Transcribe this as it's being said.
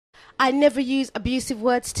I never use abusive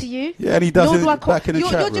words to you. Yeah, and he does it back in the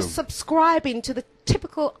chat room. You're just subscribing to the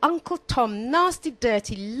typical Uncle Tom, nasty,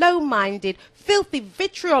 dirty, low-minded, filthy,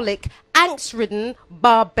 vitriolic, angst-ridden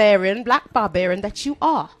barbarian, black barbarian that you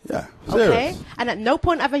are. Yeah, okay? And at no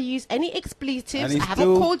point have I used any expletives. I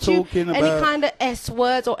haven't called you any kind of S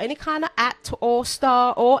words or any kind of at or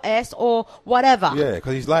star or S or whatever. Yeah,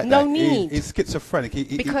 because he's like no that. Need. He's schizophrenic.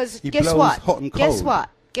 He guess blows what? hot and cold.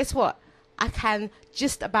 Guess what? I can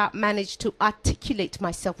just about manage to articulate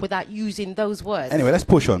myself without using those words. Anyway, let's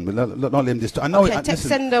push on. Not let him I know. Okay, text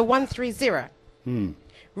sender 130.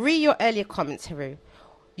 Read your earlier comments, Heru.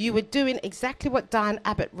 You were doing exactly what Dionne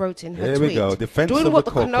Abbott wrote in her tweet. Here we go. Defense doing of what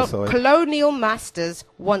the colonial masters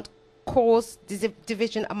want, cause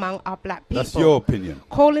division among our black people. That's your opinion.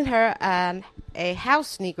 Calling her a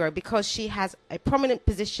house Negro because she has a prominent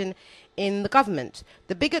position in the government.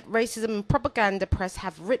 The bigot, racism and propaganda press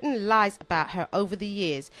have written lies about her over the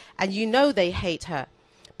years, and you know they hate her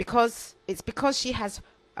because she has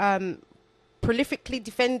prolifically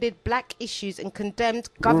defended black issues and condemned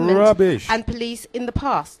government and police in the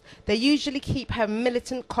past. They usually keep her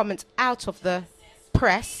militant comments out of the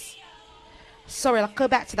press. Sorry, I'll go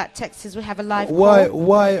back to that text as we have a live call.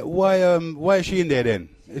 Why is she in there then?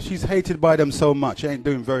 If she's hated by them so much, she ain't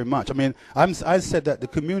doing very much. I mean, I said that the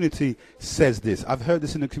community says this. I've heard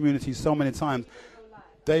this in the community so many times.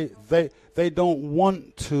 They don't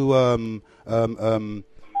want to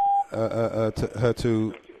her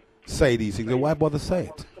to say these things. Why bother say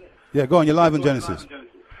it? Yeah, go on. You're live on Genesis.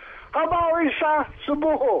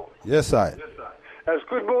 Yes, I. That's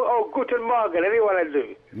good. Oh, guten Morgen. Anyone I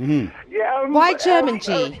do. Yeah. Why German,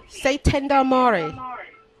 G? Say Tenda Mare.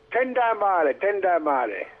 Tenda Mare.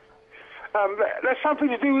 That's something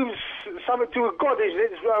to do with God, isn't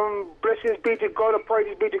it? Blessings be to God, or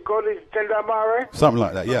praises be to God, is Tenda Mare. Something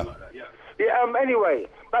like that, yeah. Yeah. Anyway,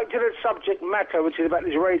 back to the subject matter, which is about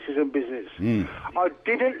this racism business. I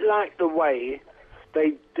didn't like the way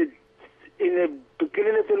they did in the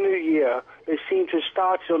beginning of the new year. They seem to have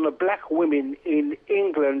started on the black women in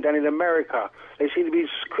England and in America. They seem to be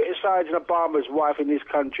criticising Obama's wife in this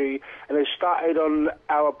country, and they started on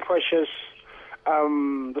our precious,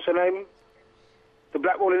 what's her name? The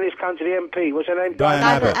black woman in this country, the MP. What's her name? Dionne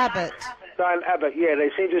Abbott. Dionne Abbott. Yeah, they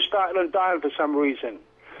seem to have started on Dionne for some reason.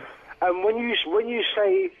 And when you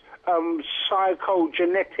say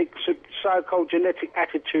psychogenetic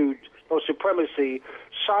attitude or supremacy,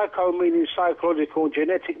 psycho meaning psychological,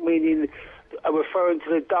 genetic meaning referring to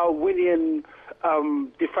the Darwinian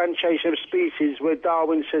differentiation of species, where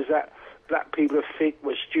Darwin says that black people are thick,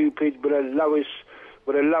 we're stupid, we're the lowest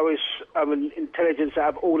intelligence out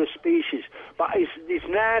of all the species. But it's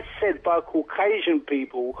now said by Caucasian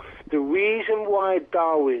people, the reason why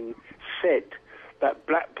Darwin said that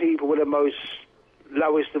black people were the most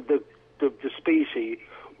lowest of the species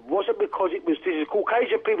wasn't because this is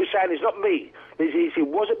Caucasian people saying, it's not me. It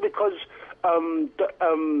wasn't because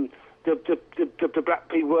the black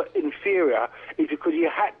people were inferior. It's because you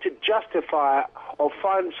had to justify or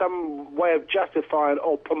find some way of justifying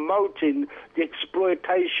or promoting the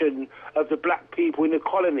exploitation of the black people in the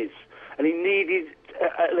colonies. And he needed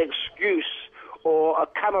an excuse or a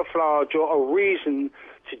camouflage or a reason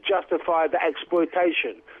to justify that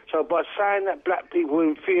exploitation. So by saying that black people were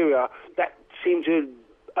inferior, that seemed to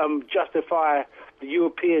justify the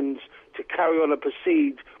Europeans to carry on and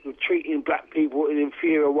proceed with treating black people in an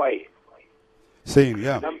inferior way.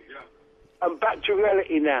 And back to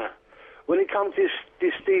reality now. When it comes to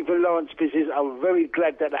this Stephen Lawrence business, I'm very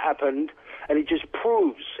glad that happened, and it just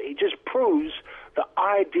proves the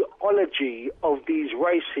ideology of these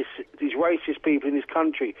racist people in this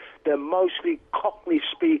country. They're mostly Cockney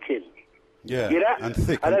speaking. Yeah, you know? and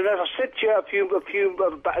thick. And as I said to you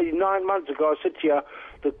about 9 months ago, I said to you,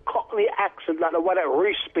 the Cockney accent, like the way that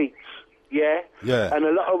Reese speaks, yeah, and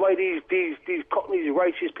a lot of the way these Cockney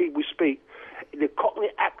racist people speak, the Cockney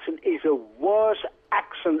accent is a worse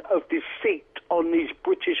accent of deceit on these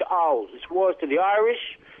British Isles. It's worse than the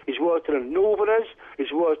Irish, it's worse than the Northerners,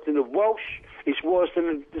 it's worse than the Welsh, it's worse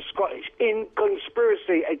than the Scottish, in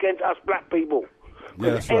conspiracy against us black people.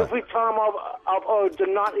 Yeah, that's right. Every time I've heard the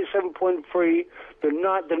 97.3, the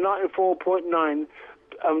 94.9,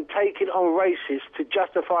 taking on racists to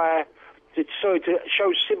justify, to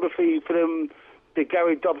show sympathy for them the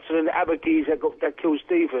Gary Dobson and the Abergees that killed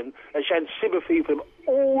Stephen, and she had sympathy for them.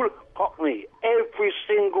 All Cockney, every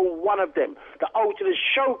single one of them. The alternate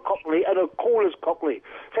show Cockney and the callers Cockney.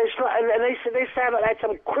 So it's like, and they sound like they had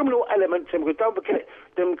some criminal element to them. Because don't forget,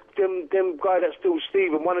 them guy that stole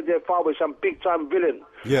Stephen, one of their fathers, some big time villain.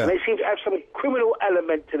 Yeah. And they seem to have some criminal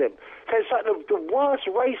element to them. So it's like the worst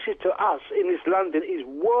racist to us in this London is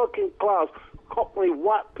working class Cockney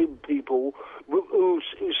white people who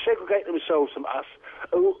segregate themselves from us,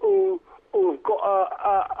 who've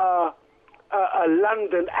got a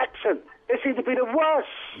London accent. They seem to be the worst.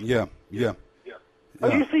 Yeah.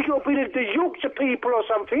 And you think it'll be the Yorkshire people or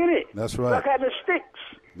something, innit? That's right. Like out of the sticks.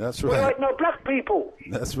 That's There right. ain't no black people.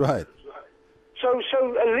 That's right. So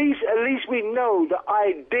at least we know the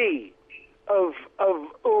ID of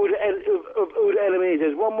who the enemy is.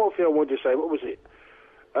 There's one more thing I wanted to say. What was it?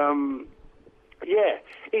 Yeah,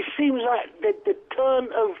 it seems like the turn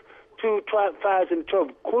of 2012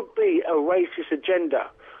 could be a racist agenda.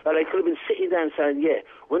 Like they could have been sitting down saying, yeah,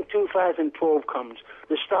 when 2012 comes,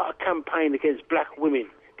 to start a campaign against black women,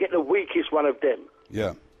 get the weakest one of them.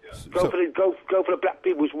 Yeah. Go for the black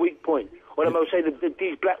people's weak point. Or they might say that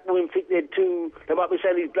these black women think they're too. They might be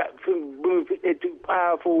saying these black women think they're too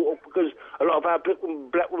powerful because a lot of our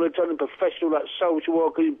black women are turning professional, like social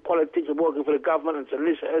workers in politics and working for the government and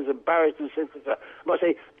solicitors and barristers. They might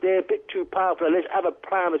say they're a bit too powerful. Let's have a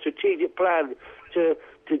plan, a strategic plan to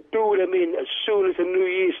do them in as soon as the new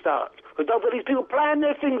year starts. Because don't let these people plan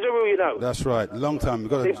their things, you know. That's right. Long time. We've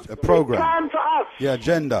got a program. Plan for us. Yeah,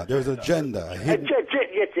 agenda. There's an agenda. A hidden,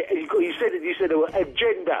 You said the word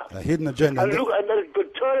agenda. a hidden agenda. And look, at the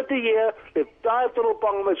turn of the year, they've dived on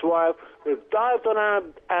Obama's wife, they've dived on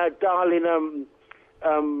our darling,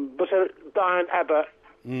 Diane Abbott,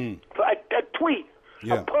 for a tweet,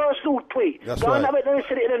 a personal tweet. That's Diane right. Abbott never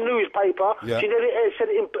said it in a newspaper. Yeah. She never said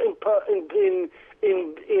it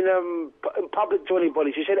in public to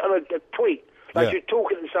anybody. She said it on a tweet. Like Yeah. she's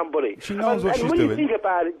talking to somebody. She knows what she's when doing. you think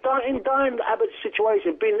about it, in Diane Abbott's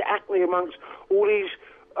situation, being acne amongst all these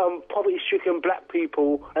poverty-stricken black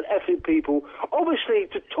people and ethnic people, obviously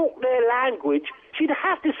to talk their language, she'd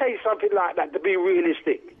have to say something like that to be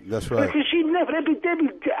realistic. That's right. Because she'd never, they'd be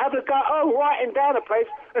having a go, writing down a place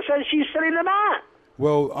and saying she's selling them out.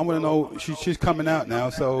 Well, I want to know. She's coming out now,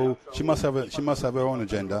 so she must have her own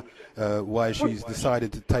agenda. Why she's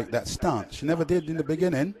decided to take that stance? She never did in the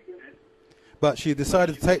beginning, but she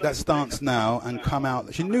decided to take that stance now and come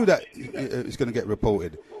out. She knew that it was going to get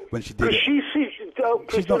reported when she did it.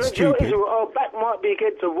 She's not stupid. Her back might be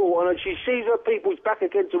against the wall, and she sees her people's back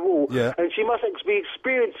against the wall, Yeah. and she must be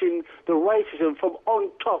experiencing the racism from on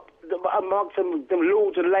top, amongst them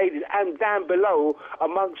lords and ladies, and down below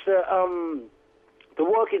amongst the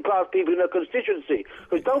working class people in her constituency.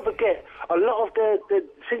 Because don't forget, a lot of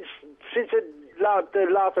since the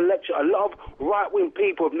last election, a lot of right-wing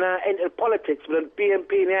people have now entered politics with the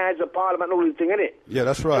BNP in the House of Parliament and all these things, innit? Yeah,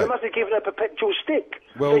 that's So right. they must have given her a perpetual stick.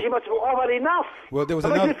 Well- So she must have thought, I've had enough. Well, there was I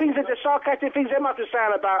mean, another- the things that the sarcastic things they must have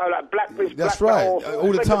sound about her, like blackface, That's black right. or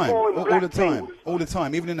All the time. metaphor and All black the time. things. All the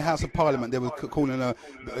time. Even in the House of Parliament, they were calling her.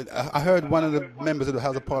 I heard one of the members of the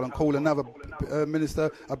House of Parliament call another minister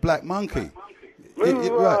a black monkey.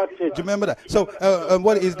 Right. Do you remember that? So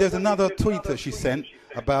what it is? There's another tweet that she sent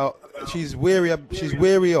about she's wary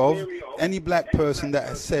of any black person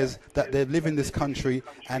that says that they live in this country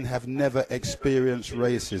and have never experienced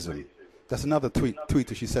racism. That's another tweet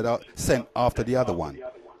that she sent after the other one.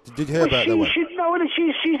 Did you hear about that one?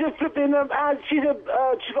 She's a flipping she's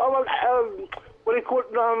got what do they call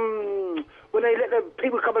it, when they let the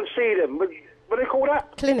people come and see them. What do they call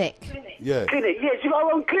that? Clinic. Yeah. Clinic. Yeah, she's got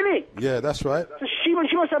her own clinic. Yeah, that's right. So she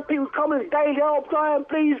must have people coming daily. Oh, Diane,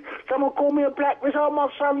 please, someone call me a blacklist. Oh, my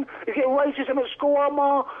son is getting racism at school.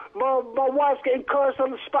 Oh, my wife's getting cursed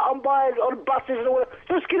on the spot on buses and all that.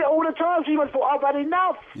 Just get it all the time. She must have thought, I've had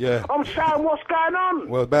enough. Yeah. I'm saying, what's going on?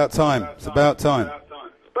 Well, about time. It's about time.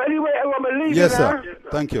 But anyway, I'm going to leave Yes, you now. sir.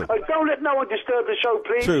 Thank you. Don't let no one disturb the show,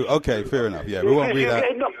 please. True. Okay, fair enough. Yeah, we won't read You're that.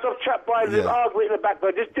 getting knocked off track by the argument in the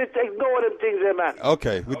background. Just ignore them things there, man.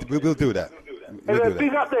 Okay, we will do that. We'll do that.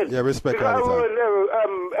 Big up then. Yeah, respect Big up all the time.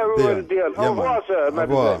 Heru and Dionne. Au revoir, sir. Au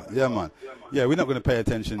revoir. Yeah, man. Yeah, we're not going to pay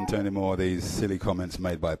attention to any more of these silly comments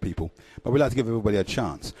made by people, but we like to give everybody a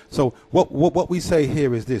chance. So what we say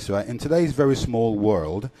here is this, right? In today's very small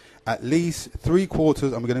world, at least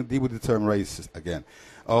 3/4, and we're going to deal with the term race again.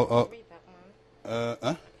 Read that one.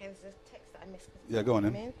 Okay, there's a text that I missed. Yeah, go on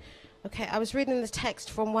then. Okay, I was reading the text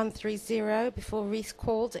from 130 before Reese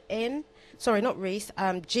called in. Sorry, not Reese.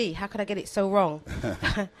 G. How could I get it so wrong?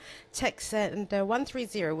 Text and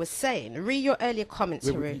 130 was saying, read your earlier comments,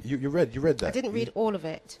 Heru. You read that. I didn't read all of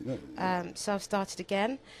it. So I've started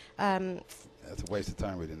again. That's a waste of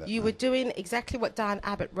time reading that. You were doing exactly what Dionne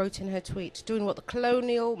Abbott wrote in her tweet, doing what the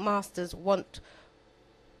colonial masters want,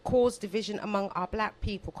 cause division among our black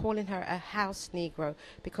people, calling her a house Negro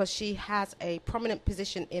because she has a prominent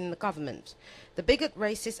position in the government. The bigot,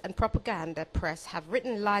 racist and propaganda press have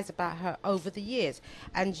written lies about her over the years,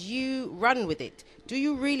 and you run with it. Do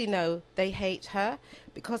you really know they hate her?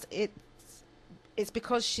 Because it's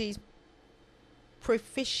because she's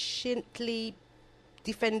proficiently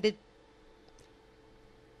defended.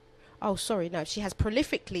 Oh, sorry, no. She has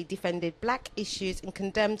prolifically defended black issues and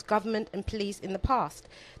condemned government and police in the past.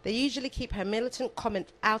 They usually keep her militant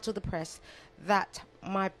comment out of the press that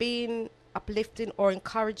my being uplifting or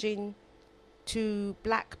encouraging to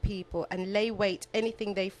black people and lay weight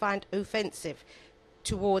anything they find offensive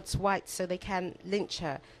towards whites so they can lynch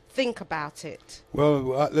her. Think about it.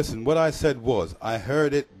 Well, listen, what I said was, I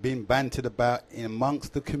heard it being bantered about in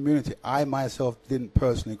amongst the community. I myself didn't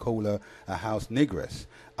personally call her a house negress.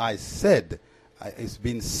 I said, it's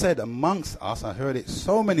been said amongst us, I heard it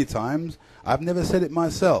so many times, I've never said it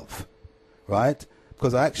myself, right?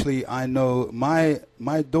 Because actually I know my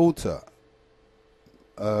daughter,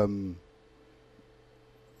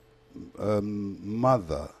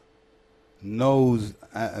 mother, knows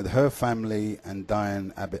her family and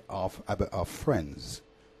Dionne Abbott are friends.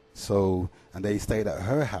 So, and they stayed at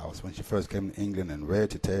her house when she first came to England, and rare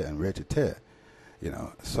to tear, you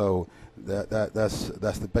know. So that's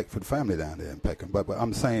the Beckford family down there in Peckham. But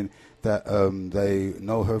I'm saying that they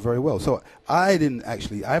know her very well. So I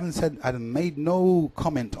haven't made no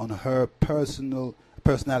comment on her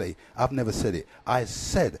personality. I've never said it. I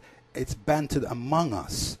said it's bantered among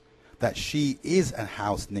us that she is a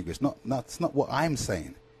house nigger. That's not what I'm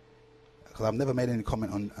saying, because I've never made any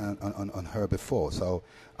comment on her before, so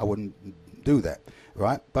I wouldn't do that,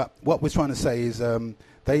 right? But what we're trying to say is the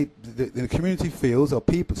community feels, or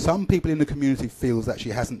some people in the community feels that she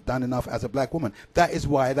hasn't done enough as a black woman. That is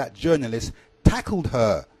why that journalist tackled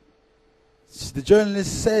her. The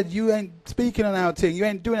journalist said, you ain't speaking on our thing, you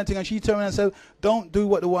ain't doing anything, and she turned around and said, don't do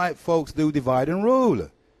what the white folks do, divide and rule.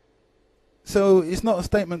 So it's not a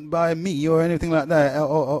statement by me or anything like that.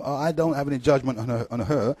 Or I don't have any judgment on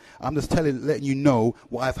her. I'm just letting you know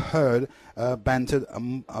what I've heard bantered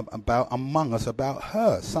about among us about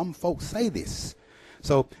her. Some folks say this.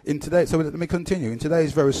 So let me continue. In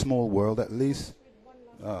today's very small world, at least.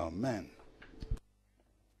 Oh man.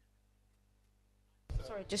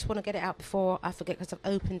 Sorry, just want to get it out before I forget because I've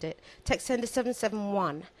opened it. Text sender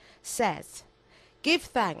 771 says, "Give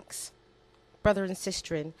thanks, brother and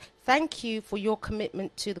sister in. Thank you for your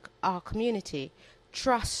commitment to our community.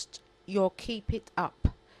 Trust you'll keep it up.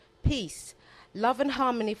 Peace, love and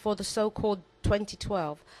harmony for the so-called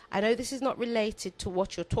 2012. I know this is not related to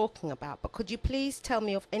what you're talking about, but could you please tell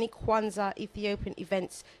me of any Kwanzaa Ethiopian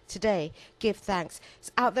events today? Give thanks."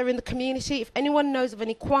 It's out there in the community. If anyone knows of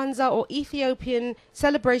any Kwanzaa or Ethiopian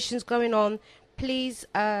celebrations going on, please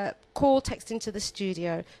call, text into the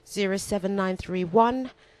studio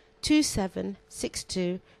 07931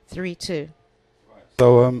 276232.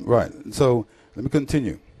 So let me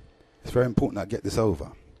continue. It's very important I get this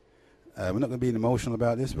over. We're not going to be emotional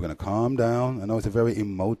about this. We're going to calm down. I know it's a very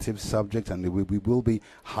emotive subject, and we will be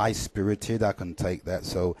high-spirited. I can take that.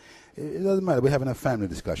 So it doesn't matter. We're having a family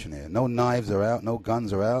discussion here. No knives are out, no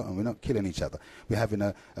guns are out, and we're not killing each other. We're having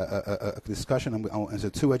a discussion, and it's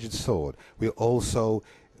a two-edged sword. We're also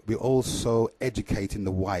educating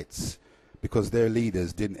the whites, because their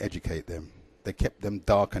leaders didn't educate them. They kept them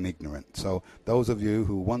dark and ignorant. So those of you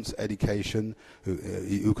who want education,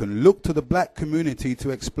 who can look to the black community to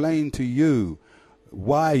explain to you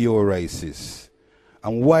why you're racist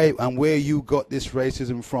and where you got this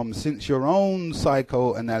racism from, since your own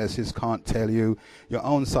psychoanalysis can't tell you, your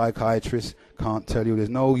own psychiatrist can't tell you. There's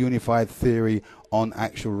no unified theory on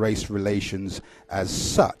actual race relations as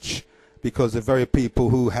such, because the very people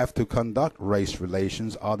who have to conduct race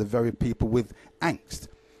relations are the very people with angst,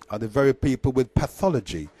 are the very people with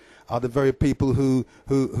pathology, are the very people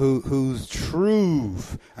whose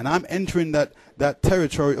truth, and I'm entering that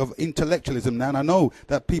territory of intellectualism now, and I know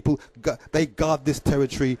that people they guard this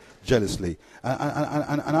territory jealously,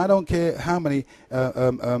 and I don't care how many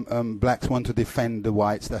blacks want to defend the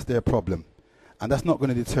whites. That's their problem, and that's not going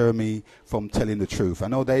to deter me from telling the truth. I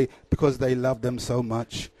know because they love them so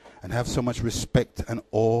much and have so much respect and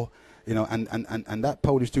awe, you know, and that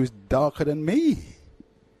Polish Jew is darker than me.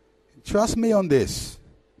 Trust me on this.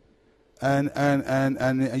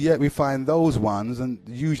 And yet we find those ones and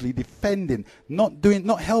usually defending, not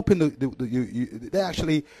helping they're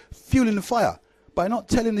actually fueling the fire by not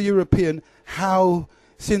telling the European how,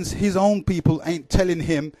 since his own people ain't telling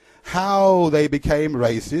him how they became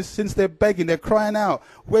racist, since they're begging, they're crying out,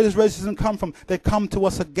 where does racism come from? They come to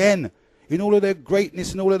us again. In all of their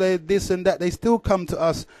greatness and all of their this and that, they still come to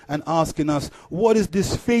us and asking us, what is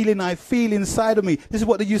this feeling I feel inside of me? This is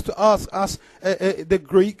what they used to ask us, the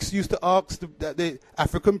Greeks used to ask the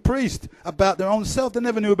African priest about their own self. They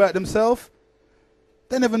never knew about themselves.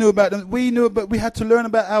 They never knew about them. We knew, but we had to learn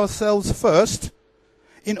about ourselves first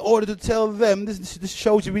in order to tell them, this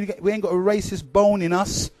shows you we ain't got a racist bone in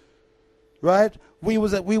us, right? We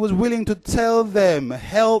was willing to tell them,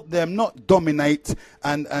 help them, not dominate,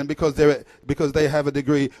 and because they have a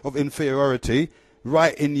degree of inferiority,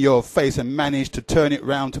 right in your face, and manage to turn it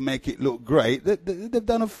round to make it look great. They've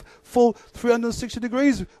done a full 360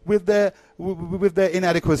 degrees with their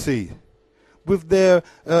inadequacy, with their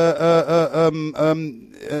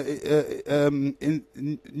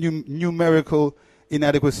numerical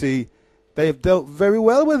inadequacy. They have dealt very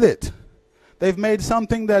well with it. They've made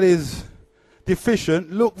something that is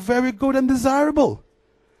deficient look very good and desirable.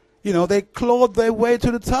 You know, they clawed their way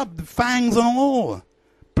to the top, fangs and all,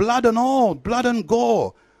 blood and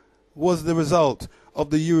gore was the result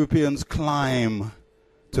of the Europeans' climb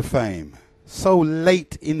to fame. So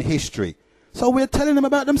late in history. So we're telling them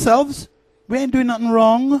about themselves. We ain't doing nothing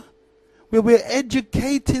wrong. We're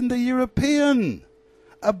educating the European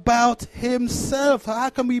about himself. How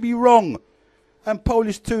can we be wrong? And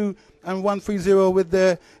Polish 2 and 130 with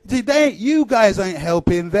their... you guys ain't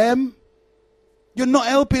helping them. You're not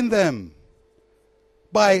helping them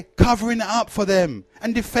by covering it up for them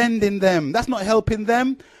and defending them. That's not helping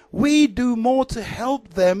them. We do more to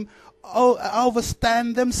help them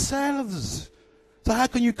overstand themselves. So how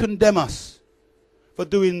can you condemn us for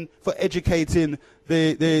educating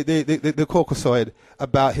the Caucasoid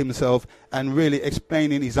about himself and really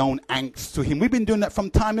explaining his own angst to him? We've been doing that from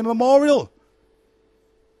time immemorial.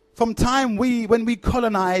 From time when we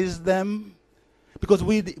colonized them, because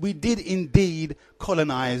we did indeed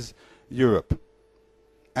colonize Europe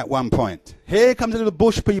at one point. Here comes the little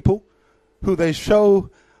bush people who they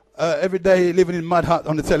show every day living in mud hut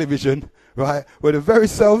on the television, right? Were the very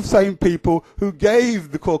same people who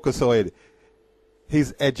gave the Caucasoid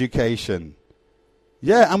his education.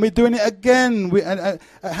 Yeah, and we're doing it again.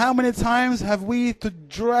 How many times have we to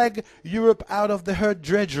drag Europe out of her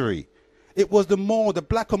drudgery? It was the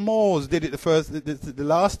black Moors did it the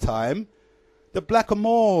last time. The black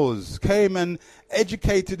Moors came and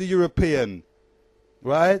educated the European,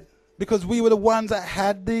 right? Because we were the ones that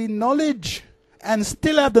had the knowledge and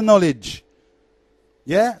still have the knowledge.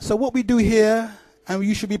 Yeah? So what we do here, and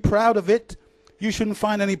you should be proud of it, you shouldn't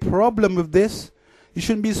find any problem with this. You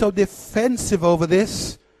shouldn't be so defensive over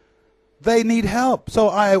this. They need help. So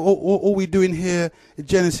all we're doing here in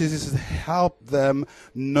Genesis is to help them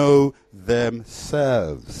know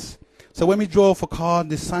themselves. So when we draw for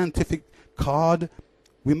this scientific card,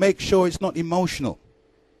 we make sure it's not emotional.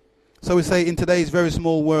 So we say in today's very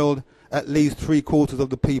small world, at least 3/4 of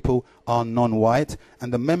the people are non-white,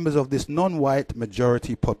 and the members of this non-white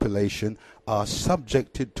majority population are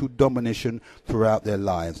subjected to domination throughout their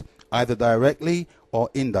lives, either directly or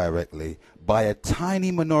indirectly, by a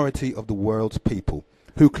tiny minority of the world's people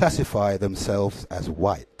who classify themselves as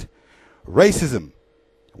white. Racism,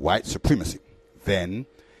 white supremacy, then,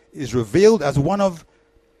 is revealed as one of,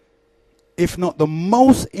 if not the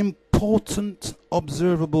most important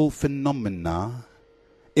observable phenomena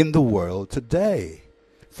in the world today,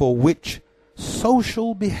 for which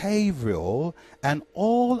social, behavioral, and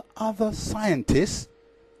all other scientists,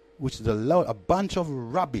 which is a bunch of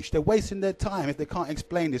rubbish. They're wasting their time if they can't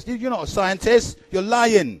explain this. You're not a scientist. You're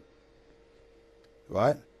lying.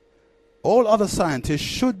 Right? All other scientists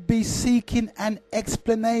should be seeking an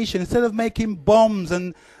explanation instead of making bombs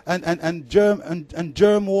and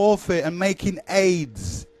germ warfare and making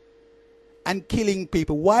AIDS and killing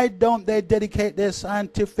people. Why don't they dedicate their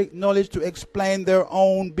scientific knowledge to explain their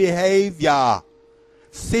own behavior?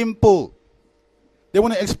 Simple. They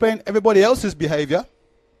want to explain everybody else's behavior.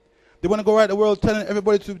 They want to go around the world telling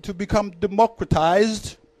everybody to become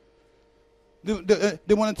democratized.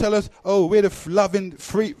 They want to tell us, oh, we're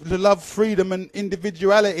to love freedom and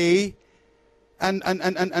individuality, and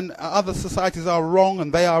other societies are wrong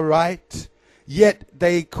and they are right. Yet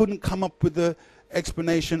they couldn't come up with the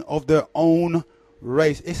explanation of their own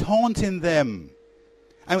race. It's haunting them.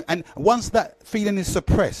 And once that feeling is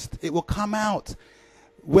suppressed, it will come out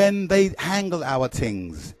when they handle our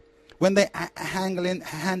things. When they handling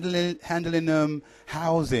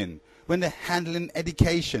housing, when they're handling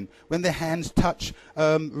education, when their hands touch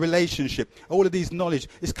relationship, all of these knowledge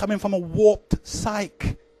is coming from a warped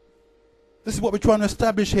psyche. This is what we're trying to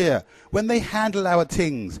establish here. When they handle our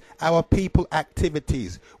things, our people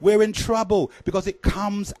activities, we're in trouble because it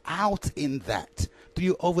comes out in that. Do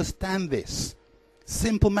you understand this?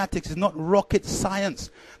 Simple mathematics is not rocket science.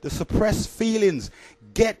 The suppressed feelings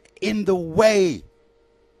get in the way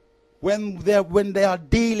when they are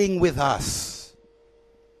dealing with us.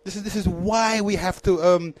 This is why we have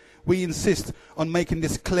to we insist on making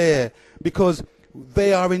this clear, because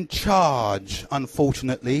they are in charge,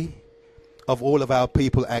 unfortunately, of all of our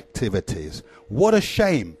people activities. What a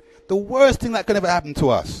shame. The worst thing that could ever happen to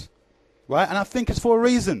us. Right? And I think it's for a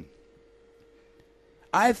reason.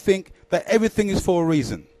 I think that everything is for a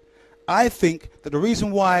reason. I think that the reason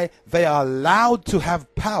why they are allowed to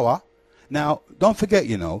have power, now don't forget,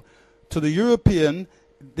 to the European,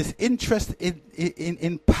 this interest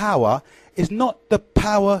in power is not the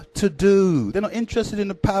power to do. They're not interested in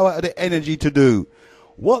the power or the energy to do.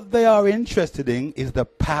 What they are interested in is the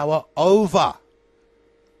power over.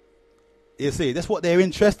 You see, that's what they're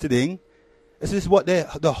interested in. This is what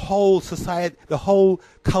the whole society, the whole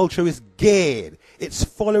culture is geared. It's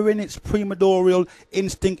following its primordial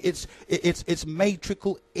instinct, its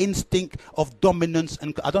matrical instinct of dominance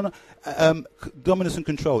and dominance and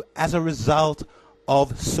control as a result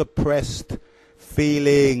of suppressed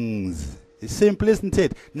feelings. It's simple, isn't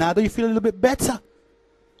it? Now do you feel a little bit better?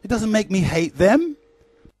 It doesn't make me hate them.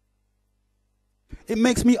 It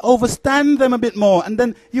makes me overstand them a bit more. And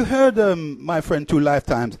then you heard my friend Two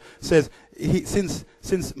Lifetimes says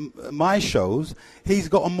since my shows, he's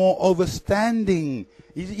got a more overstanding.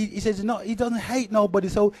 He says no, he doesn't hate nobody.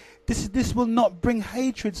 So this will not bring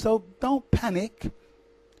hatred. So don't panic.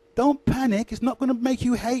 Don't panic. It's not going to make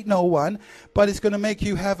you hate no one, but it's going to make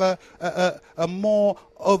you have a more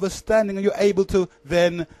overstanding, and you're able to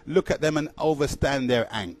then look at them and overstand their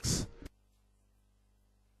angst.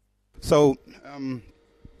 So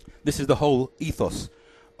this is the whole ethos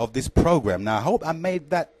of this program. Now, I hope I made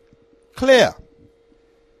that clear.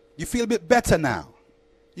 You feel a bit better now.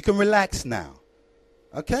 You can relax now.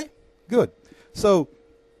 Okay? Good. So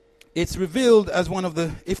it's revealed as one of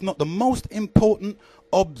the, if not the most important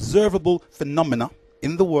observable phenomena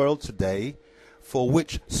in the world today, for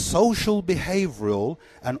which social behavioral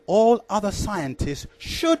and all other scientists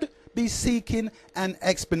should be seeking an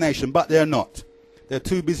explanation, but they're not. They're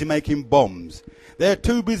too busy making bombs. They're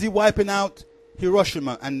too busy wiping out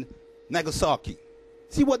Hiroshima and Nagasaki.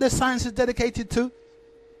 See what their science is dedicated to?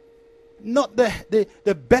 Not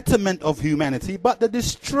the betterment of humanity, but the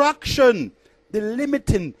destruction, the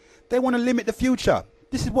limiting. They want to limit the future.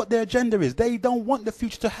 This is what their agenda is. They don't want the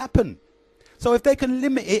future to happen. So if they can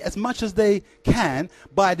limit it as much as they can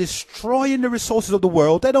by destroying the resources of the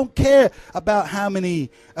world, they don't care about how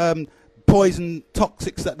many poison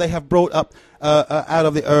toxics that they have brought up out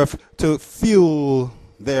of the earth to fuel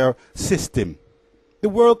their system. The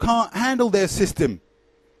world can't handle their system.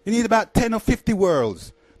 You need about 10 or 50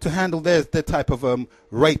 worlds to handle their type of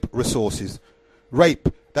rape resources. Rape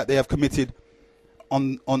that they have committed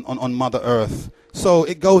on Mother Earth. So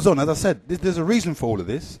it goes on. As I said, there's a reason for all of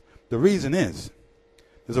this. The reason is,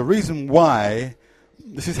 there's a reason why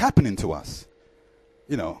this is happening to us.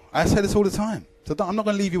 I say this all the time. So I'm not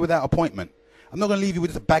going to leave you without appointment. I'm not going to leave you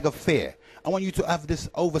with just a bag of fear. I want you to have this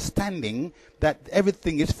overstanding that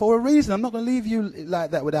everything is for a reason. I'm not going to leave you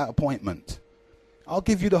like that without appointment. I'll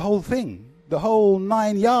give you the whole thing, the whole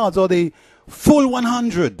 9 yards or the full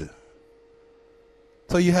 100.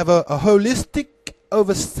 So you have a holistic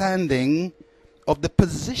overstanding of the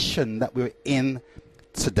position that we're in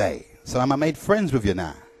today. So am I made friends with you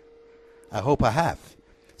now? I hope I have.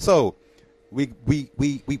 So we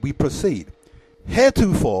proceed.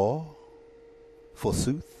 Heretofore,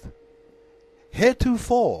 forsooth.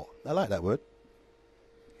 Heretofore, I like that word.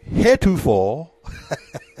 Heretofore,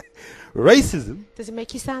 racism. Does it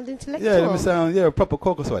make you sound intellectual? Yeah, let me sound, a proper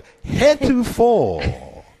caucus word. Heretofore,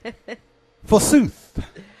 forsooth.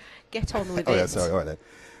 Get on with Oh, it. yeah, sorry, all right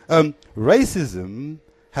then. Racism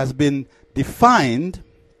has been defined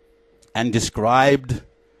and described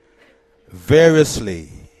variously.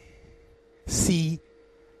 See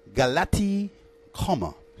Galati,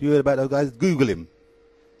 you heard about those guys? Google him.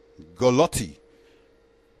 Galotti,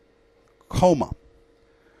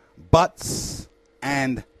 Butts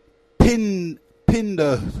and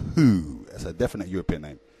Pinderhoo. That's a definite European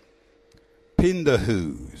name.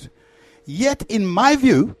 Pinderhoos. Yet, in my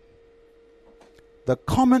view, the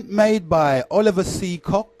comment made by Oliver C.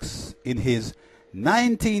 Cox in his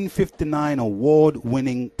 1959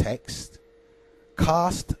 award-winning text,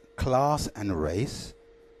 Caste, Class and Race,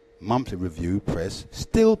 monthly review press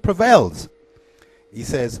still prevails. He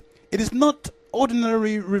says, it is not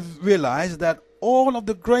ordinarily realized that all of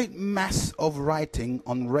the great mass of writing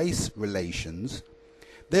on race relations,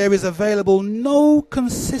 there is available no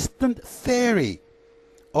consistent theory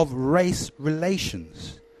of race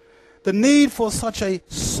relations. The need for such a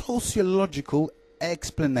sociological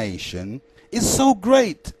explanation is so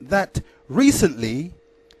great that recently,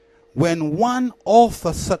 when one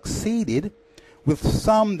author succeeded with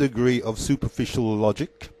some degree of superficial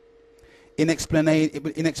logic in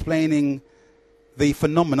explaining the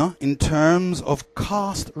phenomena in terms of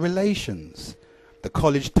caste relations, the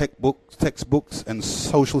college textbooks and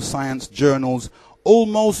social science journals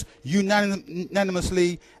almost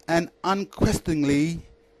unanimously and unquestioningly,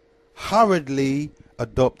 hurriedly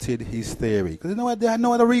adopted his theory. Because they had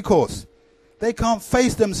no other recourse. They can't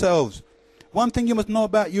face themselves. One thing you must know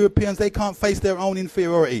about Europeans, they can't face their own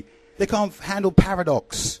inferiority. They can't handle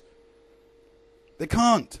paradox. They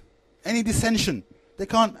can't. Any dissension. They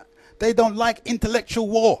can't. They don't like intellectual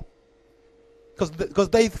war. Because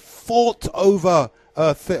they fought over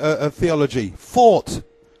theology. Fought.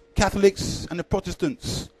 Catholics and the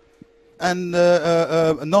Protestants. And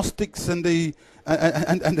Gnostics and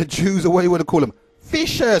the Jews, or what you want to call them.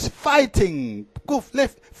 Vicious, fighting,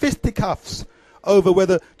 left fisticuffs over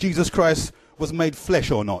whether Jesus Christ was made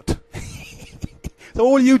flesh or not. So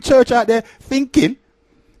all you church out there thinking,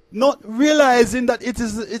 not realizing that it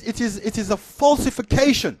is a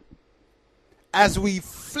falsification. As we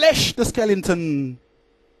flesh the skeleton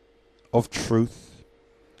of truth,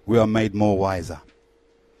 we are made more wiser.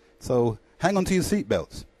 So hang on to your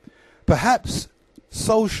seatbelts. Perhaps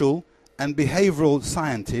social and behavioral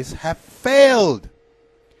scientists have failed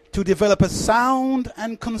to develop a sound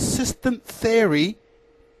and consistent theory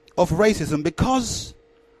of racism because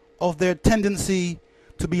of their tendency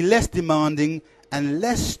to be less demanding and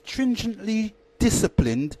less stringently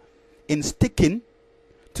disciplined in sticking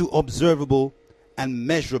to observable and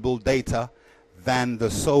measurable data than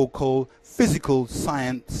the so-called physical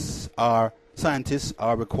scientists are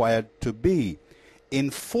required to be.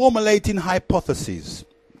 In formulating hypotheses,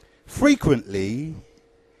 frequently,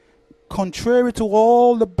 contrary to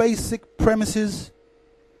all the basic premises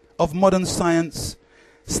of modern science,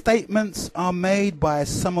 statements are made by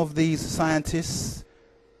some of these scientists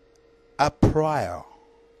a priori.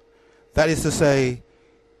 That is to say,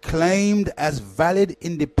 claimed as valid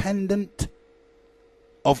independent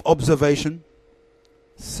of observation.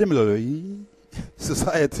 Similarly,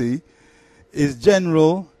 society is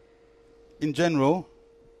in general,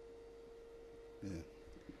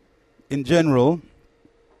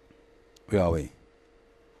 where are we?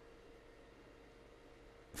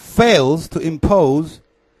 Fails to impose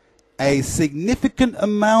a significant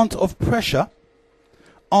amount of pressure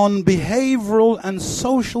on behavioral and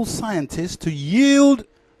social scientists to yield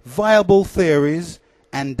viable theories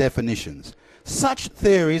and definitions. Such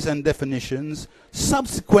theories and definitions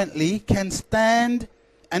subsequently can stand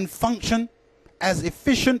and function as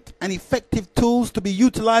efficient and effective tools to be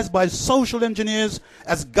utilized by social engineers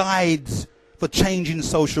as guides for changing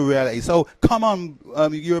social reality. So come on,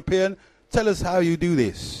 European, tell us how you do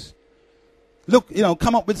this. Look,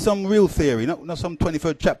 come up with some real theory, not some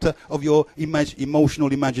 23rd chapter of your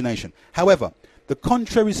emotional imagination. However, the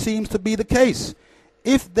contrary seems to be the case.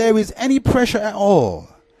 If there is any pressure at all,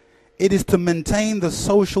 it is to maintain the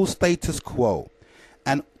social status quo.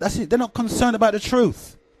 And that's it. They're not concerned about the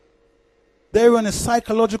truth. They're in a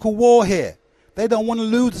psychological war here. They don't want to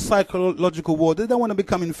lose the psychological war. They don't want to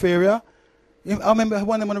become inferior. I remember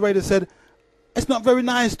one of them on the radio said, it's not very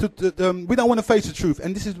nice to we don't want to face the truth.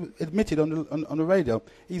 And this is admitted on the radio.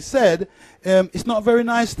 He said, it's not a very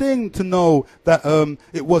nice thing to know that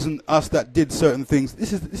it wasn't us that did certain things.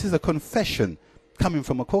 This is a confession coming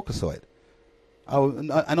from a Caucasoid.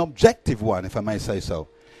 An objective one, if I may say so.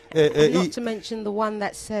 Not to mention the one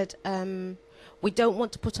that said, we don't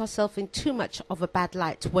want to put ourselves in too much of a bad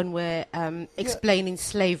light when we're explaining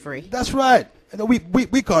slavery. That's right.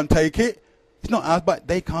 We can't take it. It's not us, but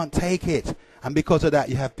they can't take it. And because of that,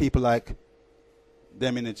 you have people like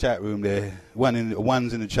them in the chat room there.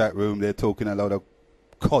 One's in the chat room, they're talking a lot of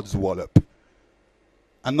codswallop.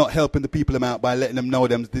 And not helping the people out by letting them know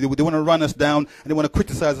them. They want to run us down and they want to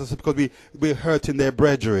criticize us because we're hurting their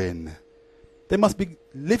brethren. They must be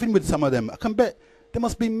living with some of them. I can bet they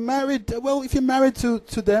must be married. Well, if you're married to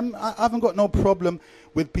them, I haven't got no problem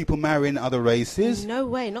with people marrying other races. No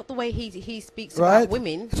way, not the way he speaks right? about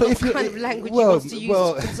women. So what if kind of language he wants to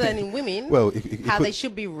use concerning women? Well, how they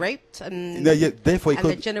should be raped and therefore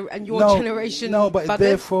and your generation. No, but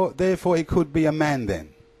buggered. therefore it could be a man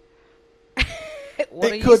then.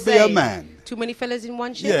 What it could be a man. too many fellas in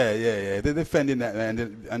one ship. Yeah. They're defending that,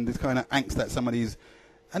 man, and this kind of angst that some of these,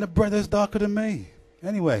 and the brother's darker than me.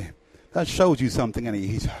 Anyway, that shows you something, and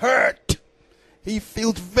he's hurt. He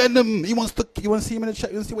feels venom. You want to see him in the chat?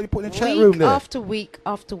 You want to see what he put in the chat room there? Week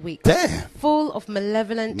after week. Damn. Full of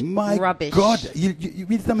malevolent rubbish. My God. You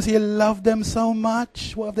read them and say you love them so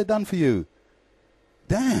much. What have they done for you?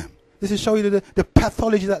 Damn. This is showing you the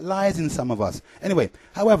pathology that lies in some of us. Anyway,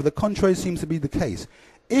 however, the contrary seems to be the case.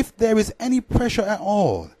 If there is any pressure at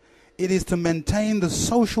all, it is to maintain the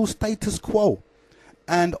social status quo.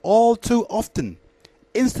 And all too often,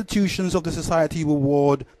 institutions of the society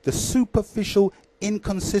reward the superficial,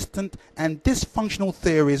 inconsistent, and dysfunctional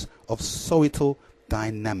theories of societal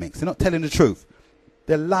dynamics. They're not telling the truth.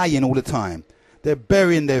 They're lying all the time. They're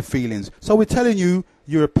burying their feelings. So we're telling you,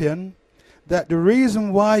 European, that the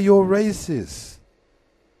reason why you're racist.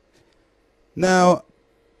 Now,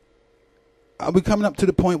 are we coming up to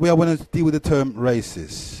the point where I want to deal with the term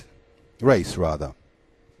racist? Race, rather.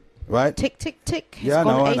 Right? Tick, tick, tick. Yeah,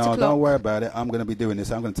 I know. Don't worry about it. I'm going to be doing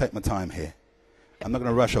this. I'm going to take my time here. I'm not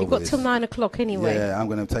going to rush over this. You've got till 9 o'clock anyway. Yeah, I'm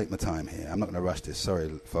going to take my time here. I'm not going to rush this. Sorry,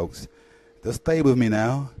 folks. Just stay with me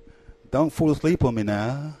now. Don't fall asleep on me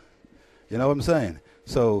now. You know what I'm saying?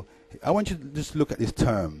 So I want you to just look at this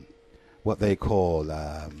term, what they call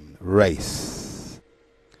race.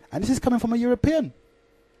 And this is coming from a European.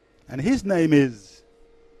 And his name is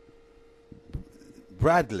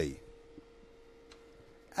Bradley.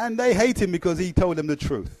 And they hate him because he told them the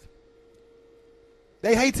truth.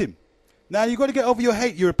 They hate him. Now, you've got to get over your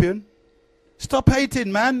hate, European. Stop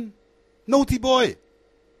hating, man. Naughty boy.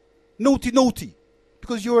 Naughty.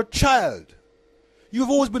 Because you're a child. You've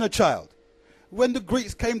always been a child. When the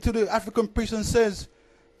Greeks came to the African priest and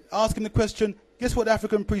asking the question, guess what the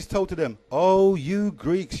African priest told to them? Oh, you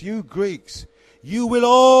Greeks, you will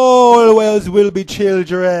always be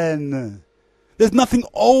children. There's nothing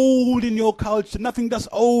old in your culture, nothing that's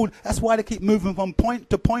old. That's why they keep moving from point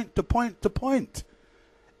to point to point to point.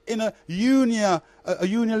 In a linear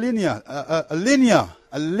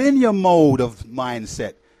mode of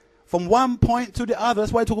mindset. From one point to the other.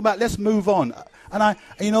 That's why I talk about let's move on. And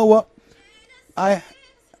you know what? I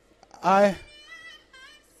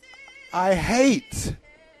hate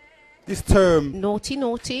this term. Naughty.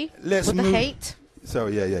 Let's with move. the hate.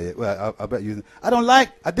 Sorry, yeah. Well, I bet you. I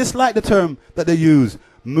dislike the term that they use.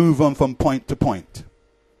 Move on from point to point.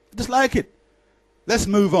 I dislike it. Let's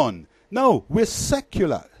move on. No, we're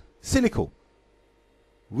secular, cynical.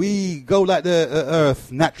 We go like the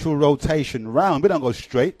Earth, natural rotation round. We don't go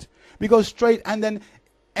straight. We go straight, and then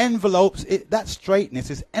envelopes. That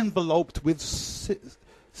straightness is enveloped with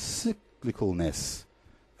cyclicalness.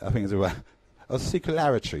 I think it's a right. Or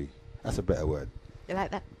circularity. That's a better word. You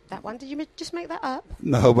like that one? Did you just make that up?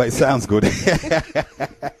 No, but it sounds good.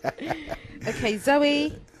 Okay,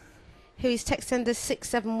 Zoe, who is text sender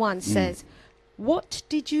 671, says, what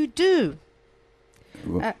did you do?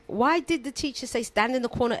 Why did the teacher say stand in the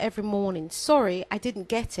corner every morning? Sorry, I didn't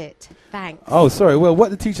get it. Thanks. Oh, sorry. Well,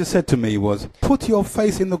 what the teacher said to me was, put your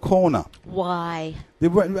face in the corner. Why?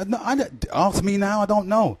 Ask me now, I don't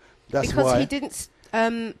know. That's because why. He didn't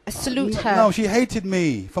salute her. No, she hated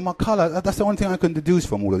me for my colour. That's the only thing I can deduce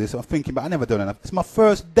from all of this. I'm thinking, but I never done enough. It's my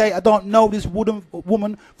first day. I don't know this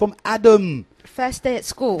woman from Adam. First day at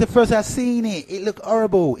school. The first I seen it, it looked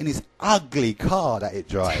horrible in this ugly car that it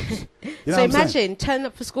drives. You know so imagine turning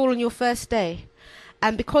up for school on your first day,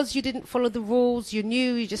 and because you didn't follow the rules,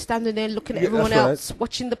 you're just standing there looking at everyone else,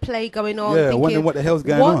 watching the play going on. Yeah, thinking, wondering what the hell's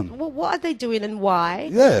going on. What are they doing and why?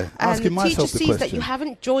 Yeah, asking myself the question. And the teacher sees that you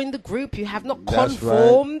haven't joined the group, you have not That's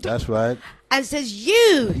conformed. Right. That's right. And says,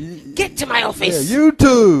 you get to my office. Yeah, you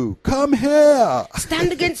two, come here.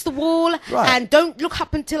 Stand against the wall and don't look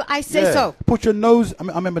up until I say so. Put your nose. I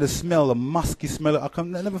remember the smell, the musky smell. I'll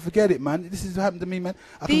never forget it, man. This is what happened to me, man.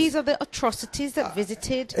 These are the atrocities that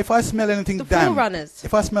visited. If I smell anything the damp, forerunners.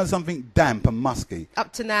 If I smell something damp and musky,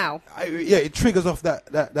 up to now, it triggers off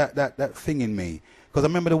that thing in me. Because I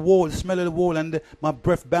remember the smell of the wall, and my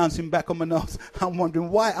breath bouncing back on my nose. I'm wondering,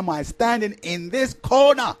 why am I standing in this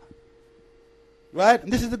corner? Right?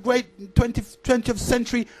 And this is the great 20th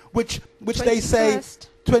century, which they say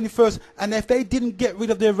 21st. And if they didn't get rid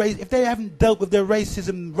of their race, if they haven't dealt with their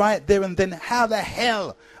racism right there and then, how the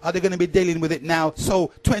hell are they going to be dealing with it now,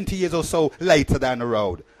 so 20 years or so later down the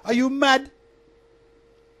road? Are you mad?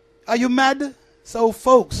 Are you mad? So,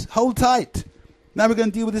 folks, hold tight. Now we're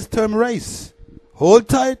going to deal with this term race. Hold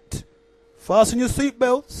tight. Fasten your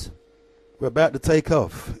seatbelts. We're about to take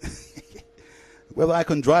off. Whether I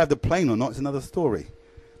can drive the plane or not is another story.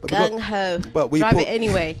 Gung-ho. Drive it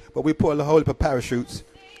anyway. But we put a whole heap of parachutes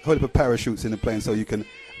in the plane so you can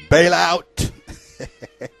Bail out.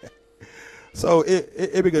 So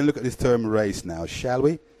if we're going to look at this term race now, shall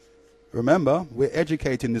we? Remember, we're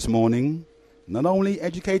educating this morning, not only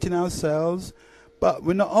educating ourselves, but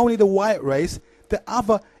we're not only the white race, the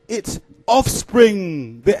other, its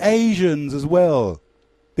offspring, the Asians as well.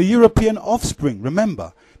 The European offspring.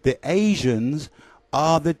 Remember, the Asians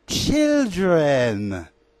are the children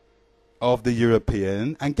of the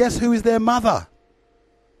European, and guess who is their mother?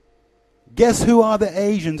 Guess who are the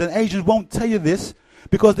Asians? And Asians won't tell you this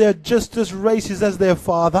because they're just as racist as their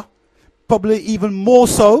father, probably even more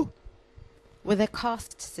so. With a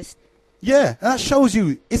caste system. Yeah, and that shows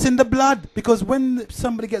you it's in the blood, because when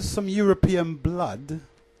somebody gets some European blood,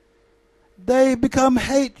 they become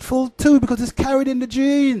hateful too because it's carried in the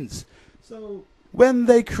genes. So when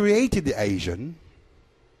they created the Asian,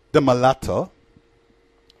 the mulatto,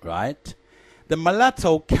 right? The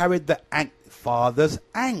mulatto carried the father's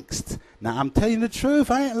angst. Now I'm telling you the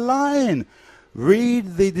truth, I ain't lying.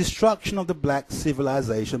 Read The Destruction of the Black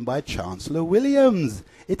Civilization by Chancellor Williams.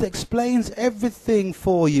 It explains everything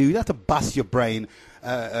for you. You don't have to bust your brain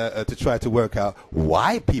to try to work out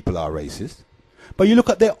why people are racist. But you look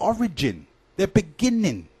at their origin, their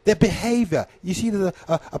beginning, their behavior. You see there's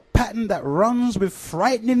a pattern that runs with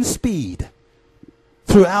frightening speed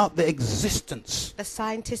throughout the existence. The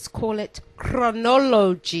scientists call it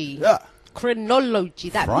chronology. Yeah. Chronology.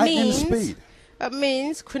 That Frightening speed. That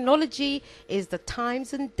means chronology is the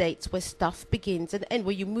times and dates where stuff begins and ends,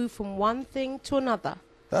 where you move from one thing to another.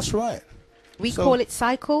 That's right. We call it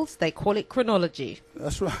cycles, they call it chronology.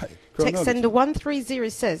 That's right. Text sender 130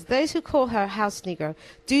 says, those who call her house Negro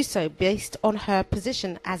do so based on her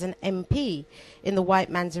position as an MP in the white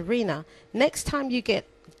man's arena. Next time, get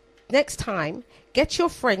your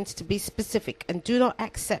friends to be specific and do not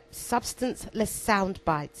accept substance-less sound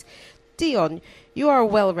bites. Dionne, you are a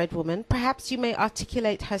well-read woman. Perhaps you may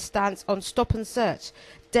articulate her stance on stop and search,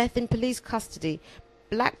 death in police custody,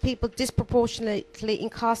 black people disproportionately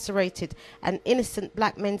incarcerated, and innocent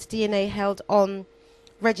black men's DNA held on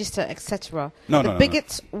register, etc. The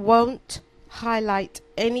bigots won't highlight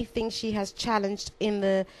anything she has challenged in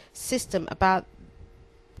the system about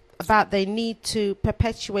they need to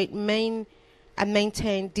perpetuate and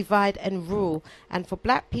maintain divide and rule. And for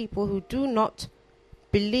black people who do not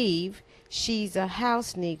believe she's a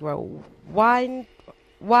house Negro,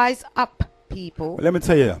 wise up, people. Well, let me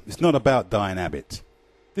tell you, it's not about Dionne Abbott.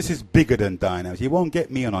 This is bigger than Dionne Abbott. You won't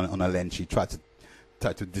get me on a lens. She tried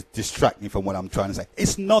to distract me from what I'm trying to say.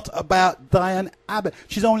 It's not about Dionne Abbott.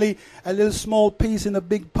 She's only a little small piece in a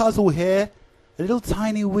big puzzle here. A little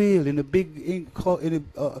tiny wheel in a big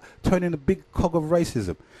turning a big cog of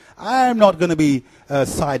racism. I'm not going to be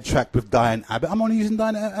sidetracked with Dionne Abbott. I'm only using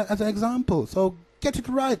Dionne as an example. So get it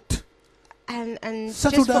right. And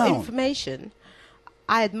settle just down. For information,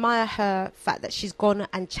 I admire her fact that she's gone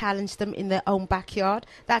and challenged them in their own backyard.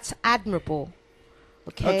 That's admirable.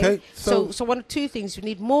 Okay. So one of two things: you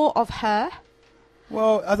need more of her.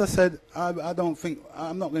 Well, as I said, I don't think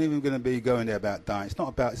I'm not even going to be going there about Dionne. It's not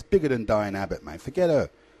about. It's bigger than Dionne Abbott, man. Forget her.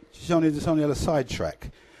 She's only on a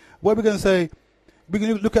sidetrack. What we're going to say, we're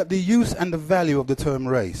going to look at the use and the value of the term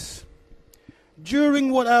race.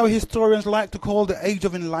 During what our historians like to call the Age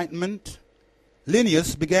of Enlightenment,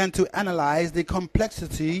 Linnaeus began to analyze the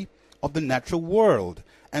complexity of the natural world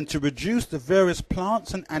and to reduce the various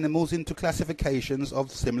plants and animals into classifications of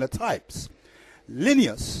similar types.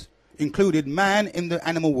 Linnaeus included man in the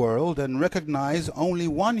animal world and recognized only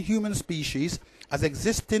one human species as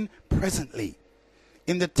existing presently.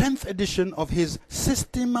 In the 10th edition of his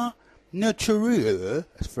Systema Naturae,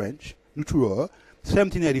 that's French, Naturae,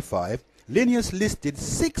 1785, Linnaeus listed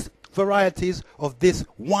 6 varieties of this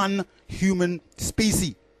one human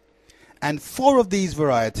species. And 4 of these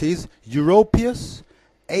varieties, Europaeus,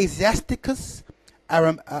 Asiaticus,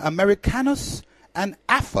 Americanus, and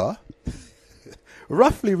Afar,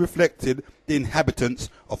 roughly reflected the inhabitants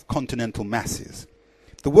of continental masses.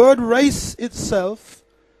 The word race itself,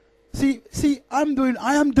 see, I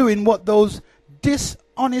am doing what those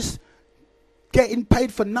dishonest, getting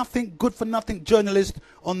paid for nothing, good for nothing journalists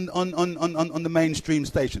on the mainstream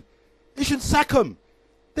station. You should sack them.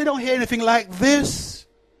 They don't hear anything like this.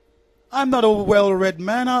 I'm not a well-read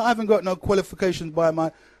man. I haven't got no qualifications by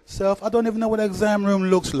myself. I don't even know what an exam room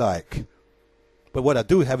looks like. But what I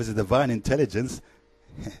do have is a divine intelligence,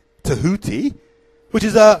 Tahuti, which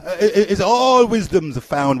is all wisdoms are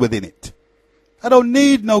found within it. I don't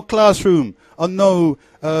need no classroom or no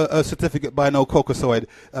certificate by no Caucasoid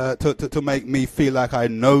to make me feel like I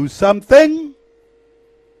know something.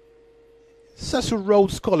 Cecil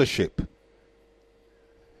Rhodes Scholarship.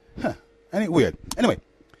 Huh. Ain't it weird? Anyway,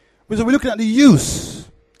 so we're looking at the use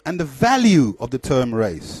and the value of the term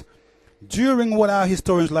race. During what our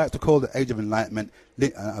historians like to call the Age of Enlightenment,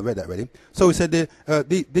 I read that already. So he said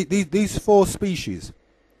these four species,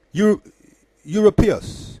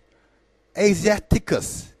 Europeus,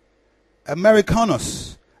 Asiaticus,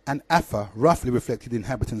 Americanus, and Afar, roughly reflected the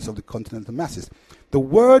inhabitants of the continental masses. The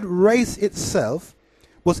word race itself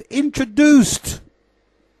was introduced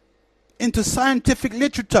into scientific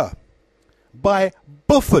literature by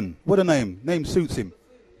Buffon. What a name. Name suits him.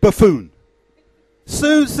 Buffoon.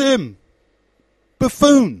 Suits him.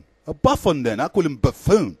 Buffoon. A Buffon then. I call him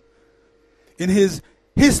Buffoon. In his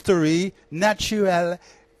History Naturelle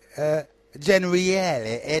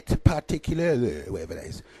Generale et Particuliere, whatever that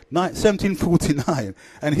is, 1749.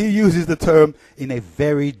 And he uses the term in a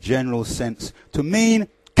very general sense to mean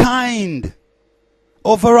kind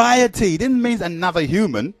or variety. It didn't mean another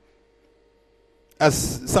human,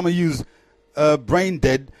 as some of you brain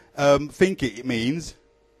dead think it means.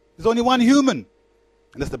 There's only one human,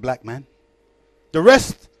 and that's the black man. The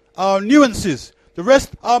rest are nuances. The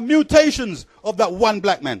rest are mutations of that one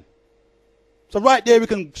black man. So right there we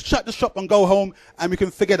can shut the shop and go home, and we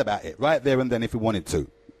can forget about it right there and then if we wanted to.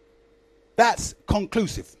 That's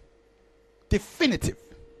conclusive, definitive,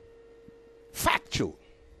 factual.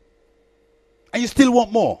 And you still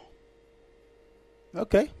want more.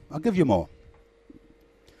 Okay, I'll give you more.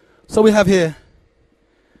 So we have here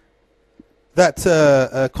that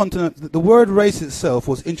continent. The word race itself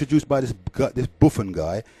was introduced by this Buffon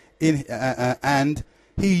guy, and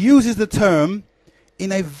he uses the term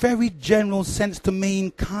in a very general sense to mean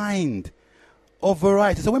kind or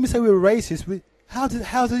variety. So when we say we're racist, how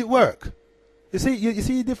does it work? You see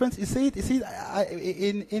the difference. You see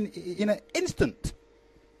in an instant.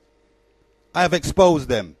 I have exposed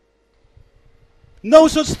them. No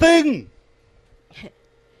such thing.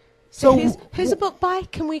 So who's the book by?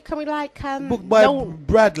 Can we like book by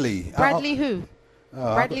Bradley. Bradley who?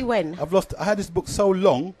 Bradley when? I had this book so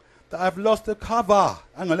long that I've lost the cover.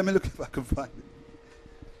 Hang on, let me look if I can find it.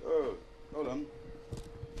 Oh, hold on.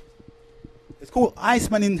 It's called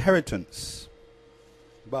Iceman Inheritance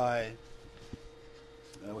by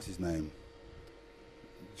what's his name?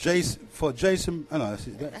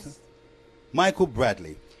 Michael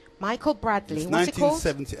Bradley. Michael Bradley. It's What's it called?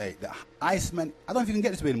 1978. The Iceman. I don't know if you can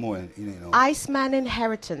get this anymore. You know. Iceman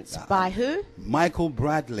Inheritance by who? Michael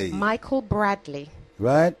Bradley. Michael Bradley.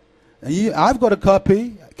 Right. And I've got a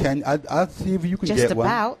copy. I'll see if you can Just get one.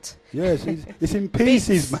 Just about. Yes, it's in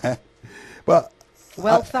pieces, man. But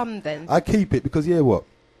well thumbed then. I keep it because what?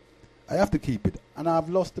 I have to keep it, and I've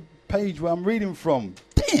lost the page where I'm reading from.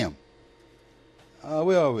 Damn.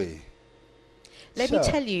 Where are we? Let me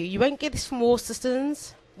tell you, you won't get this from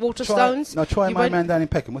Waterstones. Try my man down in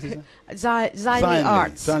Peckham. What's his name? Ziley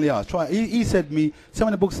Arts. Ziley Arts. Try. He said to me, some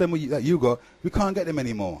of the books that you got, we can't get them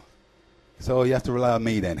anymore. So you have to rely on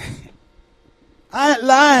me then. I ain't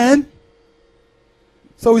lying.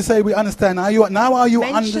 So we say we understand. Are you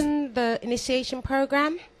mention the initiation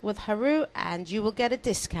program with Heru and you will get a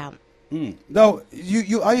discount. No,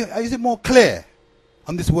 is it more clear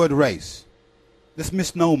on this word race? This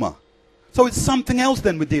misnomer. So it's something else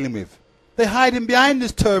then we're dealing with. They're hiding behind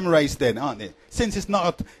this term race then, aren't they? Since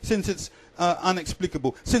it's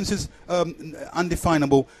unexplicable, since it's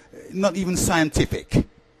undefinable, not even scientific.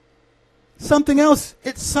 Something else.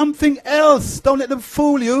 It's something else. Don't let them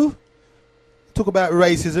fool you. Talk about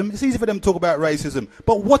racism. It's easy for them to talk about racism.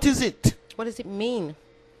 But what is it? What does it mean?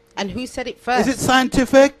 And who said it first? Is it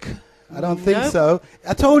scientific? I don't think so.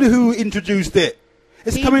 I told you who introduced it.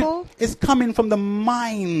 It's coming from the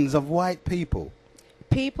minds of white people.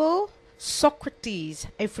 Socrates,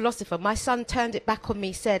 a philosopher, my son turned it back on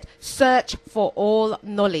me, said, search for all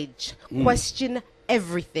knowledge. Question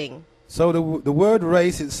everything. So the word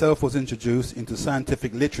race itself was introduced into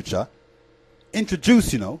scientific literature.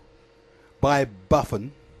 Introduced, by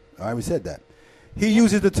Buffon. All right, we said that. He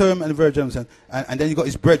uses the term and very general sense. And then you got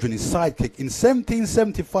his brethren, his sidekick. In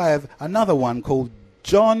 1775, another one called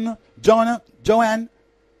Johann